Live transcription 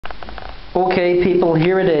Okay people,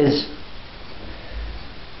 here it is.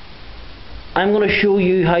 I'm going to show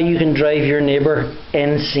you how you can drive your neighbour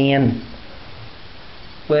insane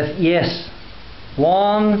with, yes,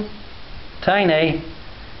 one tiny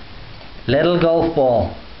little golf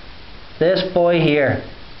ball. This boy here.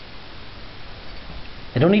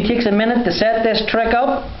 It only takes a minute to set this trick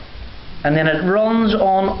up, and then it runs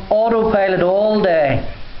on autopilot all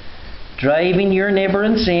day, driving your neighbour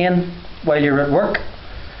insane while you're at work.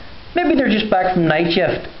 Maybe they're just back from night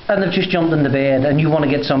shift and they've just jumped into bed and you want to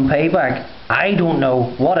get some payback. I don't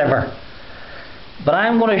know, whatever. But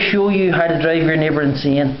I'm going to show you how to drive your neighbour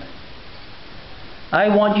insane.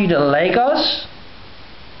 I want you to like us,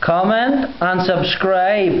 comment and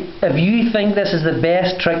subscribe if you think this is the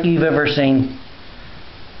best trick you've ever seen.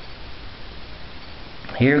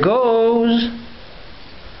 Here goes.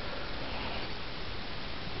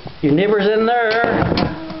 Your neighbour's in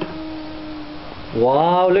there.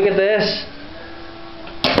 Wow, look at this.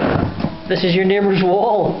 This is your neighbour's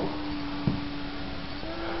wall.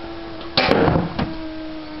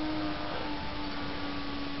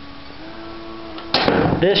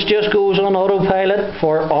 This just goes on autopilot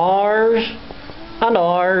for hours and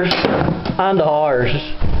hours and hours.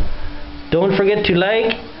 Don't forget to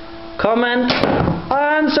like, comment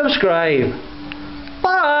and subscribe.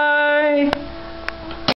 Bye!